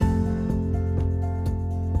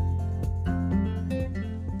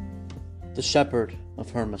The Shepherd of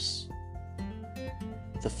Hermas.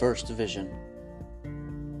 The First Vision.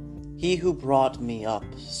 He who brought me up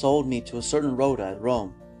sold me to a certain Rhoda at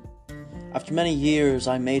Rome. After many years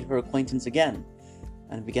I made her acquaintance again,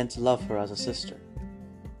 and began to love her as a sister.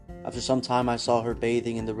 After some time I saw her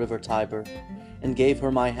bathing in the river Tiber, and gave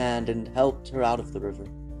her my hand and helped her out of the river.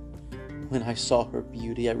 When I saw her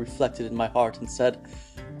beauty, I reflected in my heart and said,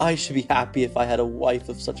 I should be happy if I had a wife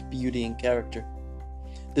of such beauty and character.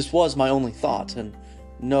 This was my only thought, and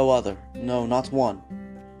no other, no, not one.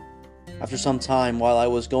 After some time, while I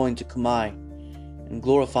was going to Cumae, and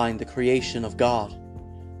glorifying the creation of God,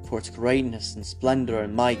 for its greatness and splendor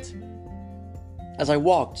and might, as I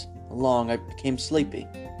walked along, I became sleepy,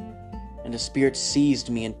 and a spirit seized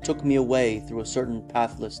me and took me away through a certain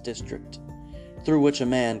pathless district, through which a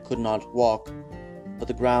man could not walk, but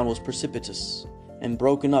the ground was precipitous and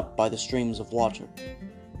broken up by the streams of water.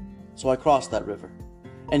 So I crossed that river,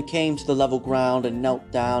 and came to the level ground and knelt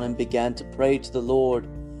down and began to pray to the Lord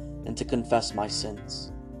and to confess my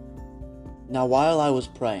sins. Now while I was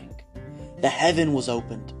praying, the heaven was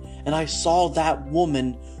opened, and I saw that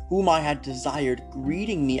woman whom I had desired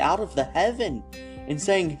greeting me out of the heaven and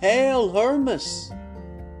saying, Hail, Hermas!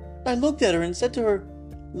 I looked at her and said to her,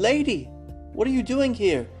 Lady, what are you doing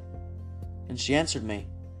here? And she answered me,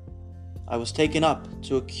 I was taken up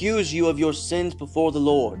to accuse you of your sins before the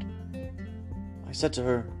Lord. I said to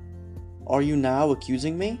her, Are you now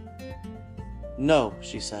accusing me? No,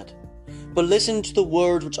 she said, but listen to the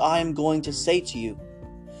words which I am going to say to you.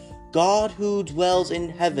 God who dwells in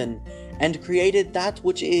heaven and created that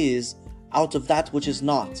which is out of that which is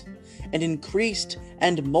not, and increased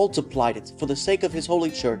and multiplied it for the sake of his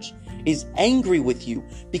holy church, is angry with you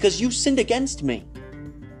because you sinned against me.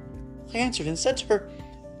 I answered and said to her,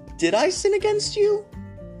 Did I sin against you?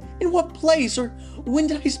 In what place or when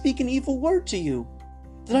did I speak an evil word to you?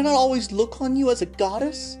 Did I not always look on you as a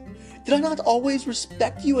goddess? Did I not always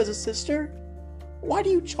respect you as a sister? Why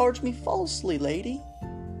do you charge me falsely, lady,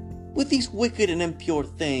 with these wicked and impure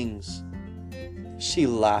things? She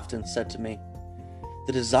laughed and said to me,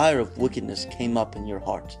 The desire of wickedness came up in your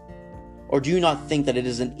heart. Or do you not think that it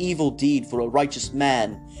is an evil deed for a righteous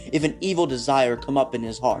man if an evil desire come up in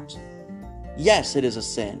his heart? Yes, it is a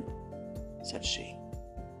sin, said she,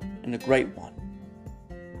 and a great one.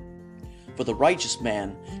 For the righteous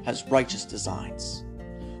man has righteous designs.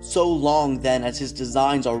 So long then as his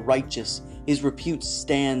designs are righteous, his repute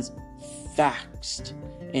stands fixed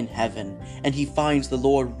in heaven, and he finds the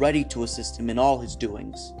Lord ready to assist him in all his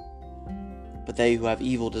doings. But they who have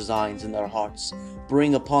evil designs in their hearts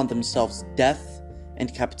bring upon themselves death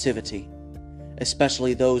and captivity,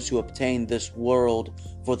 especially those who obtain this world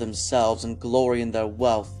for themselves and glory in their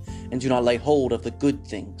wealth, and do not lay hold of the good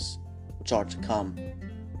things which are to come.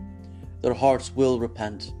 Their hearts will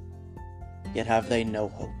repent, yet have they no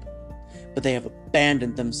hope, but they have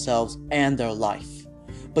abandoned themselves and their life.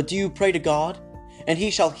 But do you pray to God, and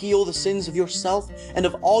he shall heal the sins of yourself and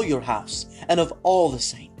of all your house and of all the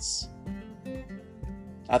saints.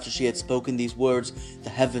 After she had spoken these words, the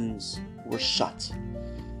heavens were shut,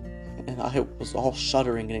 and I was all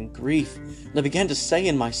shuddering and in grief, and I began to say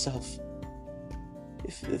in myself,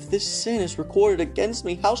 If this sin is recorded against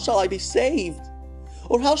me, how shall I be saved?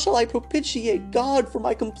 Or how shall I propitiate God for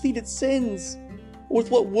my completed sins? Or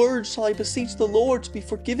with what words shall I beseech the Lord to be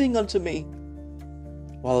forgiving unto me?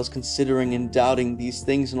 While I was considering and doubting these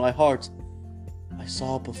things in my heart, I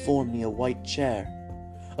saw before me a white chair,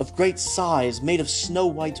 of great size, made of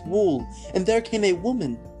snow-white wool, and there came a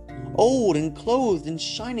woman, old and clothed in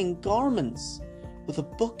shining garments, with a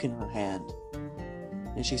book in her hand.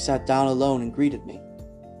 And she sat down alone and greeted me.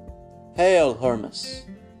 Hail, Hermas!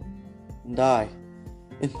 And I,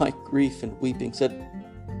 in my grief and weeping, said,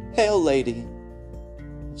 Hail, lady!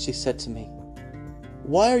 And she said to me,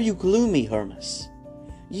 Why are you gloomy, Hermas?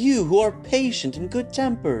 You who are patient and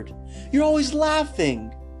good-tempered, you're always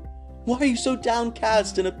laughing. Why are you so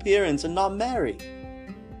downcast in appearance and not merry?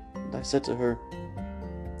 And I said to her,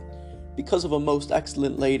 Because of a most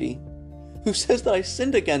excellent lady, who says that I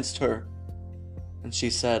sinned against her. And she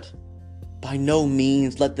said, By no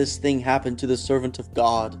means let this thing happen to the servant of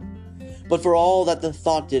God. But for all that the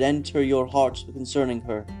thought did enter your heart concerning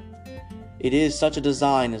her, it is such a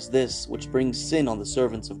design as this which brings sin on the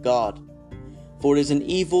servants of God. For it is an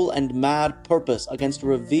evil and mad purpose against a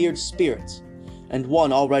revered spirit, and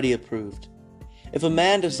one already approved. If a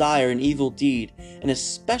man desire an evil deed, and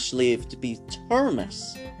especially if it be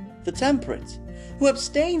Hermas, the temperate, who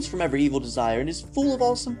abstains from every evil desire, and is full of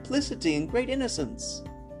all simplicity and great innocence.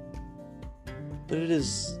 But it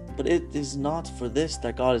is not for this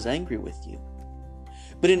that God is angry with you,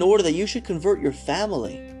 but in order that you should convert your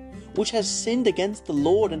family, which has sinned against the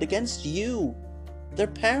Lord and against you, their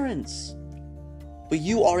parents. But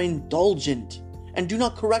you are indulgent and do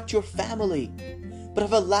not correct your family, but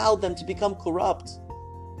have allowed them to become corrupt.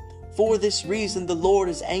 For this reason the Lord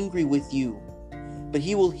is angry with you, but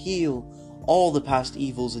he will heal all the past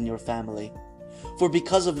evils in your family. For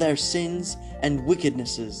because of their sins and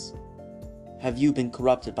wickednesses have you been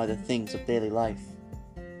corrupted by the things of daily life.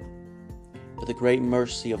 But the great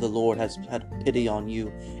mercy of the Lord has had pity on you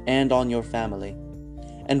and on your family,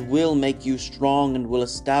 and will make you strong and will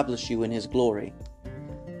establish you in his glory.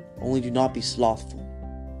 Only do not be slothful,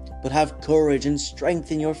 but have courage and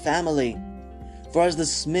strength in your family. For as the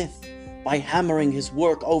smith, by hammering his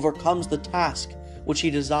work, overcomes the task which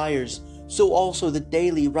he desires, so also the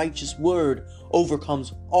daily righteous word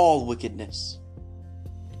overcomes all wickedness.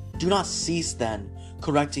 Do not cease then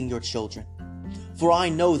correcting your children, for I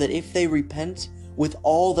know that if they repent with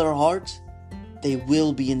all their heart, they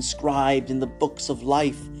will be inscribed in the books of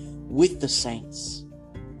life with the saints.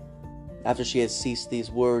 After she had ceased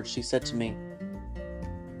these words, she said to me,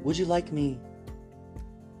 Would you like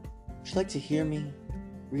to hear me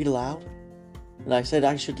read aloud? And I said,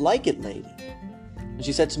 I should like it, lady. And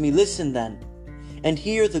she said to me, Listen then, and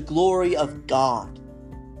hear the glory of God.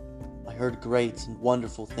 I heard great and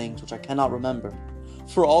wonderful things which I cannot remember,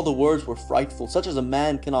 for all the words were frightful, such as a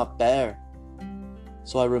man cannot bear.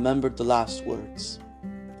 So I remembered the last words,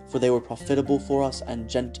 for they were profitable for us and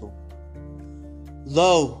gentle.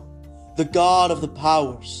 Lo, the God of the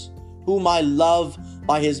powers, whom I love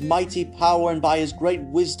by his mighty power and by his great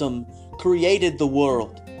wisdom, created the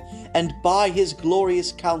world, and by his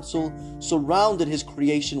glorious counsel surrounded his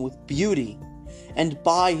creation with beauty, and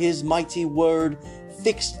by his mighty word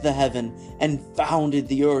fixed the heaven and founded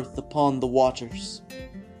the earth upon the waters,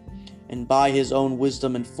 and by his own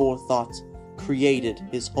wisdom and forethought created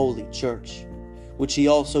his holy church, which he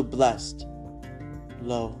also blessed.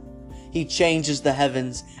 Lo, he changes the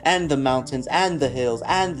heavens and the mountains and the hills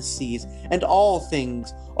and the seas, and all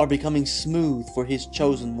things are becoming smooth for his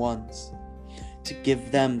chosen ones, to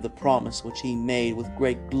give them the promise which he made with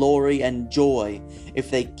great glory and joy, if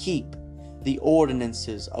they keep the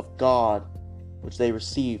ordinances of God, which they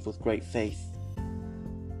received with great faith.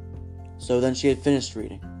 So then she had finished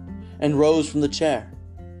reading, and rose from the chair.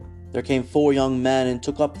 There came 4 young men, and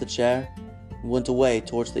took up the chair, and went away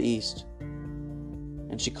towards the east.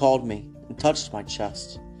 And she called me, and touched my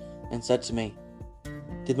chest, and said to me,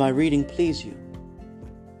 Did my reading please you?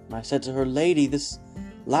 And I said to her, Lady, this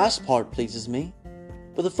last part pleases me,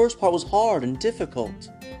 but the first part was hard and difficult.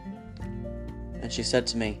 And she said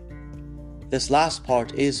to me, This last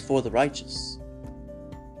part is for the righteous,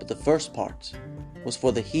 but the first part was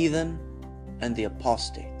for the heathen and the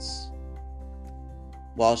apostates.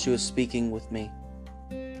 While she was speaking with me,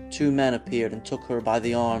 2 men appeared and took her by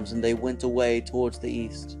the arms, and they went away towards the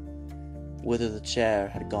east, whither the chair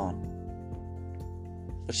had gone.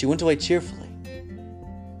 But she went away cheerfully,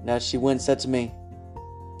 and as she went said to me,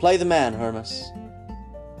 Play the man, Hermas.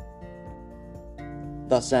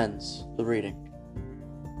 Thus ends the reading.